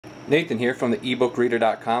Nathan here from the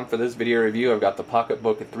ebookreader.com. For this video review, I've got the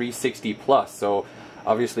PocketBook 360 Plus. So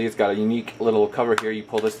obviously it's got a unique little cover here. You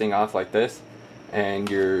pull this thing off like this and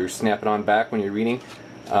you're snapping on back when you're reading.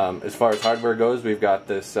 As far as hardware goes, we've got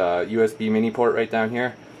this USB mini port right down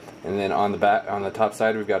here, and then on the back, on the top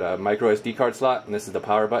side, we've got a micro SD card slot, and this is the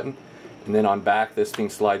power button. And then on back, this thing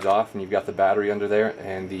slides off and you've got the battery under there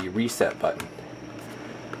and the reset button.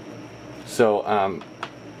 So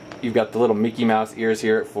you've got the little Mickey Mouse ears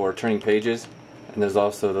here for turning pages, and there's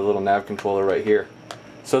also the little nav controller right here.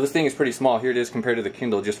 So this thing is pretty small. Here it is compared to the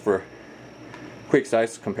Kindle, just for quick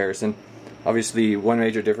size comparison. Obviously one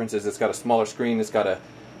major difference is it's got a smaller screen. It's got a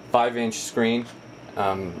 5-inch screen.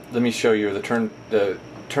 Let me show you the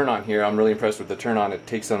turn on here. I'm really impressed with the turn on. It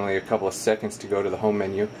takes only a couple of seconds to go to the home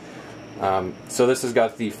menu. So this has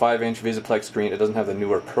got the 5-inch Visiplex screen. It doesn't have the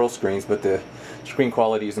newer Pearl screens, but the screen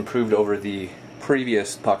quality is improved over the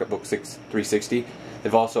previous PocketBook 360.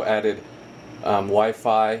 They've also added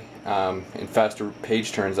Wi-Fi and faster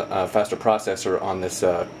page turns, faster processor on this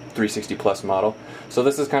 360 Plus model. So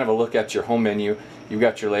this is kind of a look at your home menu. You've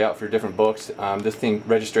got your layout for your different books. This thing,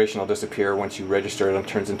 registration will disappear once you register it, and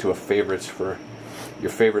turns into a favorites for your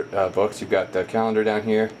favorite books. You've got the calendar down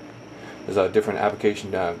here. There's a different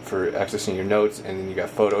application for accessing your notes, and then you got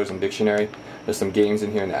photos and dictionary. There's some games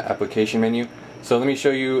in here in the application menu. So let me show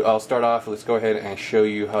you. I'll start off. Let's go ahead and show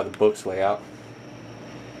you how the books lay out.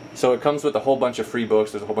 So it comes with a whole bunch of free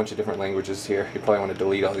books. There's a whole bunch of different languages here. You probably want to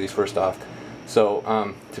delete all these first off.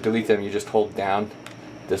 So to delete them, you just hold down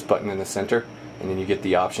this button in the center, and then you get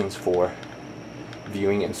the options for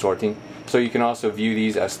viewing and sorting. So you can also view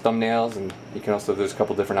these as thumbnails, and you can also, there's a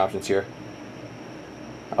couple different options here.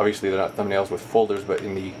 Obviously they're not thumbnails with folders, but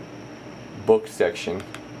in the book section,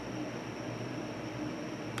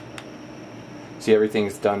 see,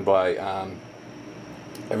 everything's done by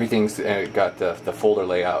everything's got the folder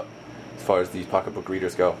layout as far as these PocketBook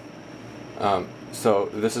readers go. So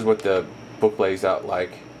this is what the book lays out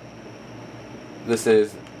like. This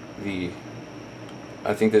is the,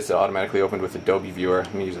 I think this is automatically opened with Adobe Viewer.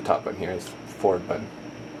 Let me use the top button here as the forward button.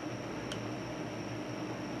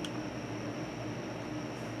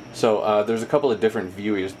 So there's a couple of different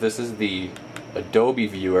viewers. This is the Adobe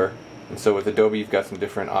Viewer, and so with Adobe you've got some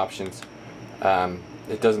different options.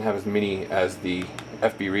 It doesn't have as many as the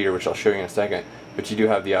FB Reader, which I'll show you in a second, but you do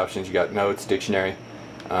have the options. You got notes, dictionary.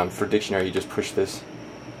 For dictionary, you just push this,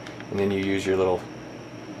 and then you use your little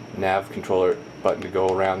nav controller button to go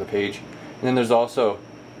around the page. And then there's also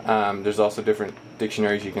different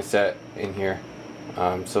dictionaries you can set in here.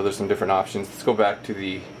 So there's some different options. Let's go back to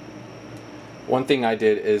the one thing I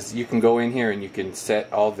did is you can go in here and you can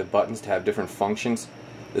set all the buttons to have different functions.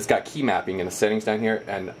 It's got key mapping in the settings down here,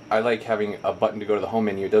 and I like having a button to go to the home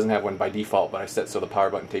menu. It doesn't have one by default, but I set so the power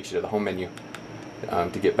button takes you to the home menu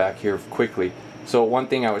to get back here quickly. So one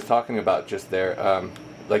thing I was talking about just there,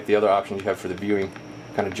 like the other options you have for the viewing,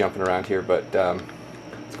 kind of jumping around here, but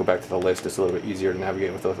let's go back to the list. It's a little bit easier to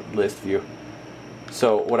navigate with the list view.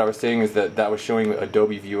 So what I was saying is that was showing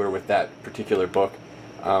Adobe Viewer with that particular book.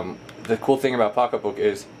 The cool thing about PocketBook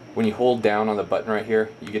is when you hold down on the button right here,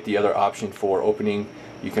 you get the other option for opening.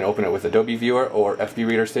 You can open it with Adobe Viewer or FB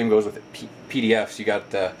Reader. Same goes with PDFs. You got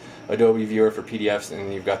the Adobe Viewer for PDFs, and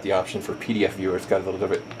then you've got the option for PDF Viewer. It's got a little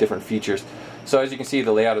bit different features. So as you can see,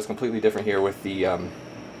 the layout is completely different here with the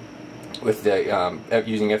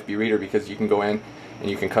using FB Reader, because you can go in and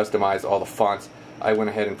you can customize all the fonts. I went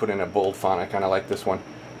ahead and put in a bold font. I kind of like this one.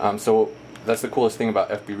 So that's the coolest thing about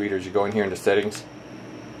FB Reader is you go in here into settings,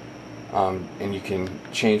 and you can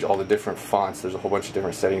change all the different fonts. There's a whole bunch of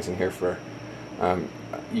different settings in here for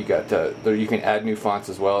you can add new fonts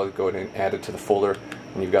as well. Go ahead and add it to the folder,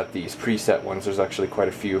 and you've got these preset ones. There's actually quite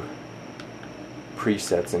a few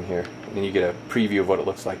presets in here, and then you get a preview of what it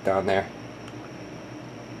looks like down there.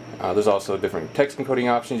 There's also different text encoding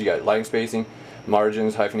options. You got line spacing,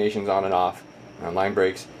 margins, hyphenations on and off, line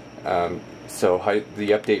breaks. So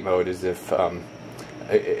the update mode is if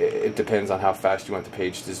it depends on how fast you want the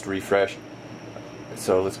page to refresh.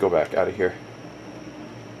 So let's go back out of here.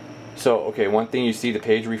 So okay, one thing you see, the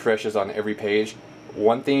page refreshes on every page.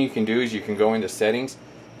 One thing you can do is you can go into settings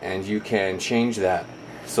and you can change that.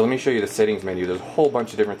 So let me show you the settings menu. There's a whole bunch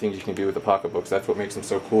of different things you can do with the PocketBooks. That's what makes them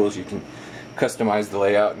so cool, is you can customize the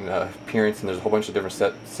layout and appearance, and there's a whole bunch of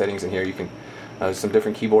different settings in here. You can some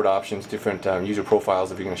different keyboard options, different user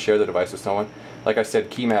profiles if you're going to share the device with someone. Like I said,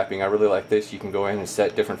 key mapping, I really like this. You can go in and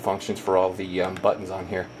set different functions for all the buttons on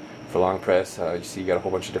here. For long press, you see you got a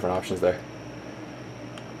whole bunch of different options there.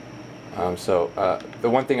 The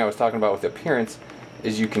one thing I was talking about with the appearance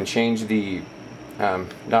is you can change the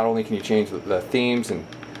not only can you change the themes and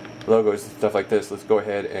logos and stuff like this, let's go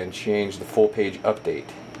ahead and change the full page update.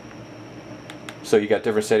 So you got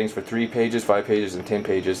different settings for 3 pages, 5 pages, and 10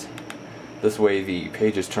 pages. This way the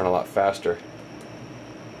pages turn a lot faster.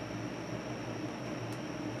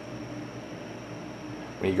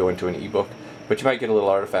 When you go into an ebook, but you might get a little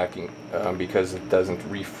artifacting because it doesn't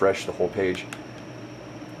refresh the whole page.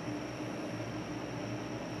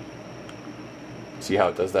 See how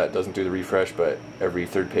it does that? It doesn't do the refresh, but every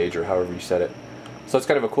 3rd page or however you set it. So it's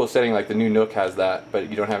kind of a cool setting. Like the new Nook has that, but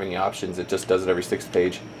you don't have any options. It just does it every 6th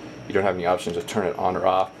page. You don't have any options to turn it on or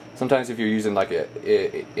off. Sometimes if you're using like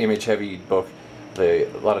a image-heavy book, a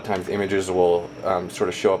lot of times images will sort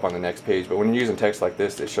of show up on the next page. But when you're using text like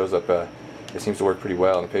this, it shows up. It seems to work pretty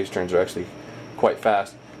well, and the page turns are actually quite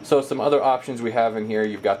fast. So some other options we have in here.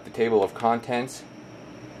 You've got the table of contents.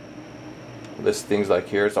 Lists things like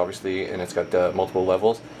here. It's obviously, and it's got multiple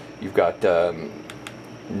levels. You've got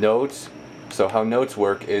notes. So how notes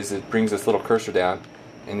work is it brings this little cursor down,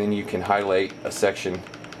 and then you can highlight a section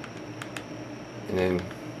and then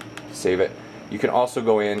save it. You can also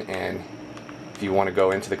go in, and if you want to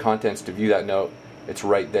go into the contents to view that note, it's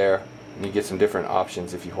right there, and you get some different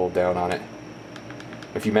options if you hold down on it.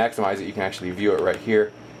 If you maximize it, you can actually view it right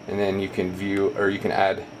here, and then you can view, or you can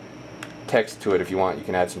add text to it if you want. You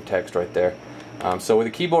can add some text right there. So with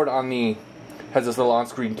the keyboard on the, has this little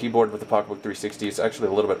on-screen keyboard with the PocketBook 360. It's actually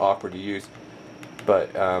a little bit awkward to use,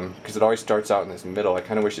 but because it always starts out in this middle. I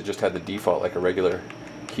kind of wish it just had the default like a regular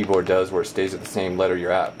keyboard does, where it stays at the same letter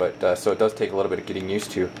you're at. But so it does take a little bit of getting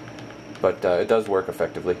used to, but it does work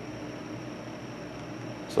effectively.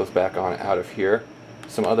 So let's back on out of here.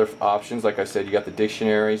 Some other options, like I said, you got the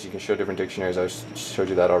dictionaries. You can show different dictionaries. I showed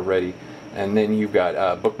you that already. And then you've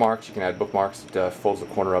got bookmarks. You can add bookmarks. It folds the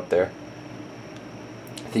corner up there.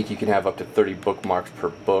 I think you can have up to 30 bookmarks per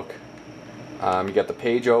book. You got the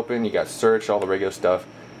page open. You got search, all the regular stuff.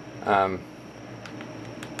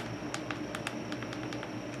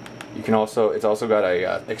 You can also, it's also got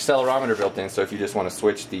a accelerometer built in, so if you just want to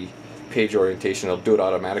switch the page orientation, it'll do it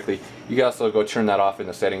automatically. You can also go turn that off in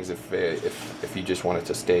the settings if you just want it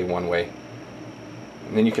to stay one way.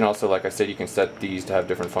 And then you can also, like I said, you can set these to have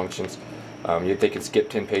different functions. They can skip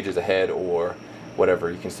 10 pages ahead or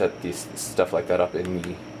whatever. You can set these stuff like that up in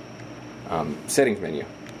the settings menu.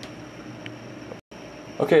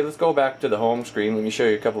 Okay, let's go back to the home screen. Let me show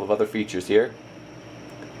you a couple of other features here.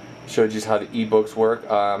 Showed you how the ebooks work.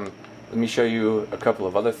 Let me show you a couple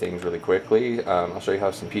of other things really quickly. I'll show you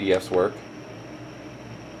how some PDFs work.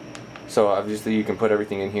 So obviously you can put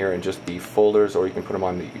everything in here in just the folders, or you can put them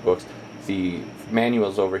on the ebooks. The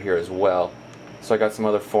manual's over here as well. So I got some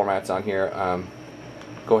other formats on here.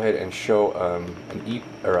 Go ahead and show a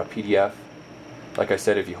PDF. Like I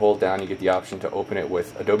said, if you hold down, you get the option to open it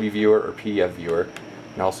with Adobe Viewer or PDF Viewer.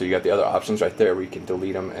 And also you got the other options right there where you can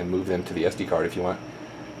delete them and move them to the SD card if you want.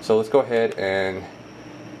 So let's go ahead and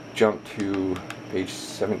jump to page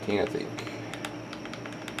 17, I think.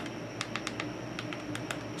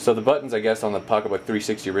 So the buttons, I guess, on the PocketBook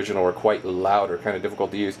 360 original were quite loud or kind of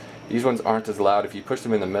difficult to use. These ones aren't as loud. If you push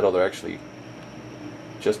them in the middle, they're actually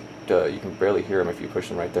just, you can barely hear them if you push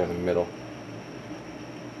them right there in the middle.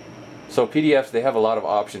 So PDFs, they have a lot of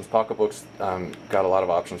options. PocketBook's got a lot of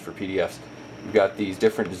options for PDFs. You've got these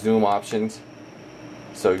different zoom options.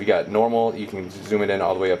 So if you got normal, you can zoom it in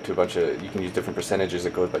all the way up to a bunch of, you can use different percentages.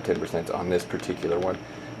 It goes by 10% on this particular one.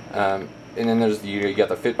 And then there's you got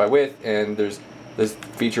the fit by width, and there's this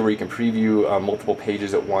feature where you can preview multiple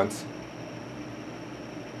pages at once.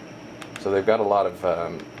 So they've got a lot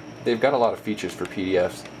of features for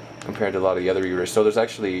PDFs compared to a lot of the other readers. So there's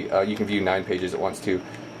actually you can view 9 pages at once too.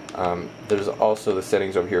 There's also the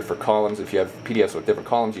settings over here for columns. If you have PDFs with different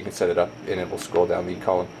columns, you can set it up and it will scroll down the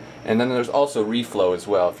column. And then there's also reflow as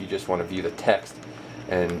well if you just want to view the text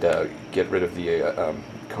and get rid of the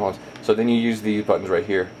columns. So then you use these buttons right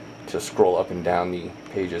here to scroll up and down the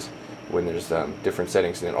pages when there's different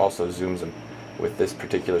settings, and it also zooms them with this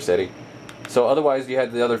particular setting. So otherwise you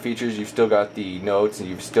had the other features. You've still got the notes, and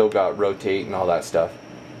you've still got rotate and all that stuff.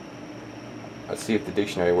 Let's see if the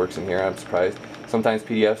dictionary works in here. I'm surprised. Sometimes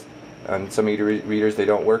PDFs and some readers, they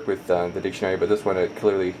don't work with the dictionary, but this one it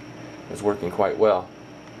clearly is working quite well.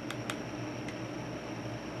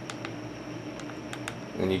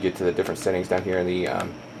 And you get to the different settings down here in the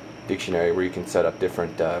dictionary where you can set up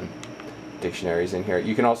different dictionaries in here.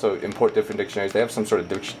 You can also import different dictionaries. They have some sort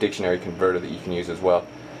of dictionary converter that you can use as well.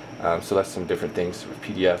 So that's some different things with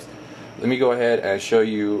PDFs. Let me go ahead and show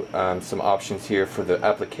you some options here for the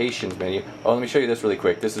applications menu. Oh, let me show you this really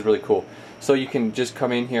quick. This is really cool. So you can just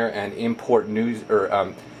come in here and import news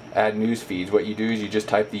or add news feeds, what you do is you just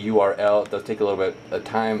type the URL. It does take a little bit of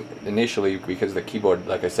time initially because the keyboard,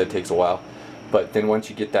 like I said, takes a while. But then once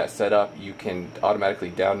you get that set up, you can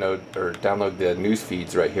automatically download the news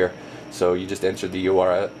feeds right here. So you just enter the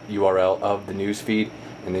URL of the news feed,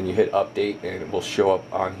 and then you hit update, and it will show up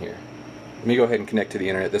on here. Let me go ahead and connect to the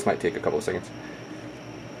internet. This might take a couple of seconds.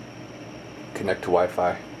 Connect to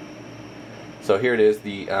Wi-Fi. So here it is.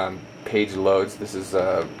 The page loads. This is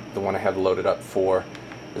the one I have loaded up for.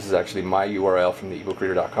 This is actually my URL from the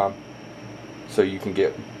ebookreader.com. So you can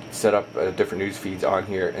get set up different news feeds on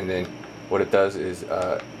here, and then what it does is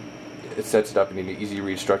it sets it up in an easy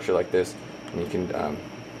read structure like this, and you can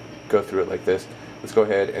go through it like this. Let's go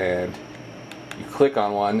ahead and you click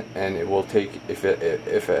on one, and it will take, if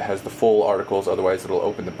it has the full articles, otherwise it'll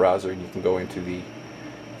open the browser and you can go into the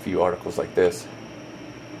view articles like this,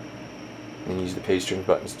 and use the page turn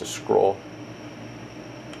buttons to scroll.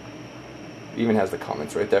 It even has the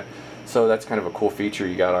comments right there. So that's kind of a cool feature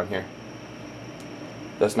you got on here.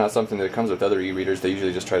 That's not something that comes with other e-readers. They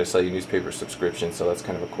usually just try to sell you newspaper subscriptions, so that's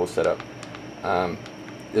kind of a cool setup.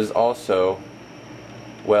 There's also,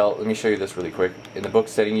 well, let me show you this really quick. In the book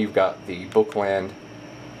setting, you've got the Bookland.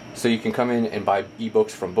 So you can come in and buy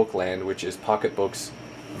ebooks from Bookland, which is PocketBook's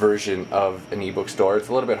version of an ebook store. It's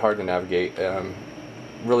a little bit hard to navigate.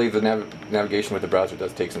 Really, the navigation with the browser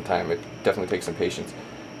does take some time. It definitely takes some patience.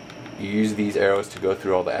 You use these arrows to go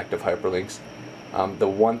through all the active hyperlinks. The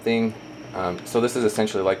one thing, so this is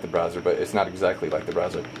essentially like the browser, but it's not exactly like the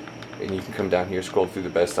browser. And you can come down here, scroll through the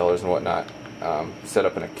bestsellers and whatnot, set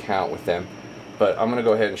up an account with them. But I'm going to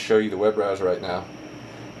go ahead and show you the web browser right now.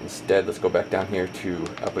 Instead, let's go back down here to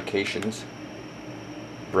Applications,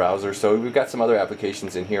 Browser. So we've got some other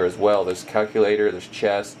applications in here as well. There's Calculator, there's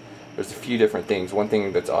Chess, there's a few different things. One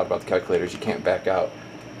thing that's odd about the calculator is you can't back out.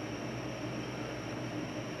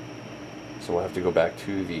 So we'll have to go back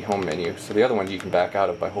to the home menu. So the other ones you can back out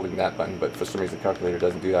of by holding that button, but for some reason the calculator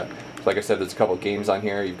doesn't do that. So like I said, there's a couple of games on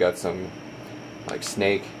here. You've got some like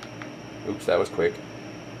Snake. Oops, that was quick.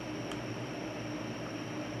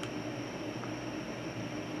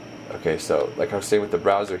 Okay, so like I was saying with the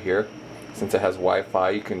browser here, since it has Wi-Fi,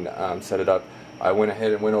 you can set it up. I went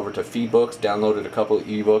ahead and went over to FeedBooks, downloaded a couple of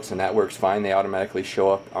ebooks, and that works fine. They automatically show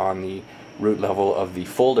up on the root level of the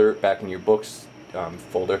folder back in your books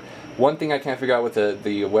folder. One thing I can't figure out with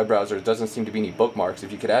the web browser, it doesn't seem to be any bookmarks.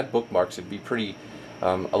 If you could add bookmarks, it'd be pretty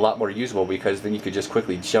a lot more usable, because then you could just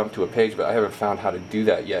quickly jump to a page, but I haven't found how to do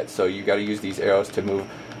that yet. So you got to use these arrows to move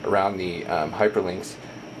around the hyperlinks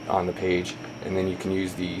on the page, and then you can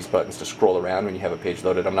use these buttons to scroll around when you have a page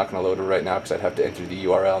loaded. I'm not going to load it right now because I'd have to enter the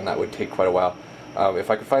URL, and that would take quite a while. If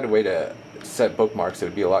I could find a way to set bookmarks, it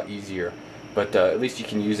would be a lot easier. But at least you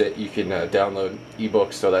can use it. You can download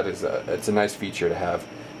ebooks, so that is it's a nice feature to have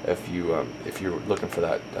if you're looking for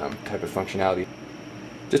that type of functionality.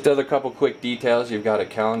 Just other couple quick details. You've got a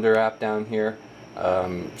calendar app down here.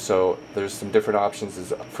 So there's some different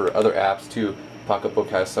options for other apps too. PocketBook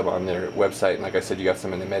has some on their website, and like I said, you got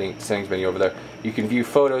some in the settings menu over there. You can view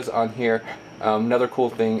photos on here. Another cool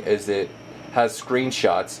thing is it has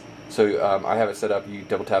screenshots. So I have it set up, you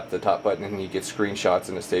double tap the top button and you get screenshots,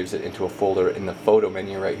 and it saves it into a folder in the photo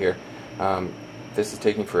menu right here. This is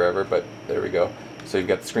taking forever, but there we go. So you've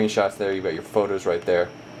got the screenshots there, you've got your photos right there.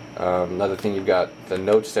 Another thing, you've got the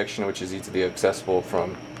notes section, which is easily accessible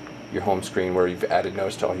from your home screen, where you've added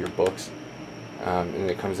notes to all your books. And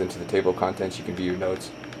it comes into the table of contents. You can view your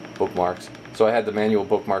notes, bookmarks. So I had the manual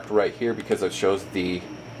bookmarked right here because it shows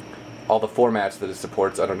all the formats that it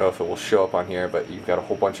supports. I don't know if it will show up on here, but you've got a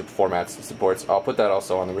whole bunch of formats it supports. I'll put that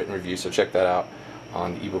also on the written review, so check that out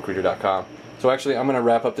on ebookreader.com. So actually, I'm going to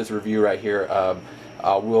wrap up this review right here.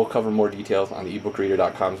 We'll cover more details on the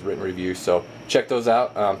ebookreader.com's written review, so check those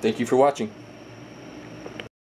out. Thank you for watching.